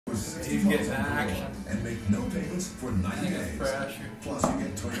He's getting action. And make no payments for 90 days. Plus, you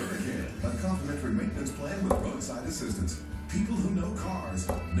get Toyota Care, a complimentary maintenance plan with roadside assistance. People who know cars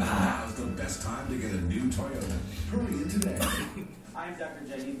know now's the best time to get a new Toyota. Hurry in today. I'm Dr.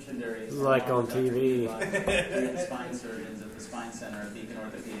 Jagdeep Chanduri. Like on TV. We're the spine surgeons at the Spine Center at Beacon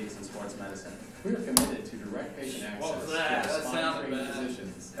Orthopedics and Sports Medicine. We are committed to direct patient access to That our sounded spine-trained bad.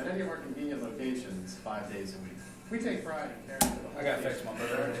 physicians at any of our convenient locations 5 days a week. We take pride in caring for the whole I gotta fix patient. my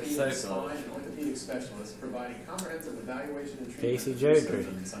bird. Our team So of spine and orthopedic specialists providing comprehensive evaluation and treatment Casey of Jerod.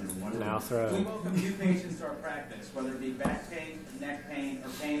 surgeons under one Now roof. We throw. welcome new patients to our practice, whether it be back pain, neck pain, or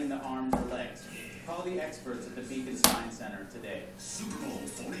pain in the arms or legs. Call the experts at the Beacon Spine Center today. Super Bowl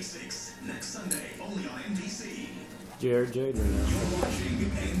 46, next Sunday, only on NBC. Jerod. You're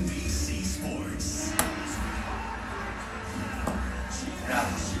watching NBC Sports.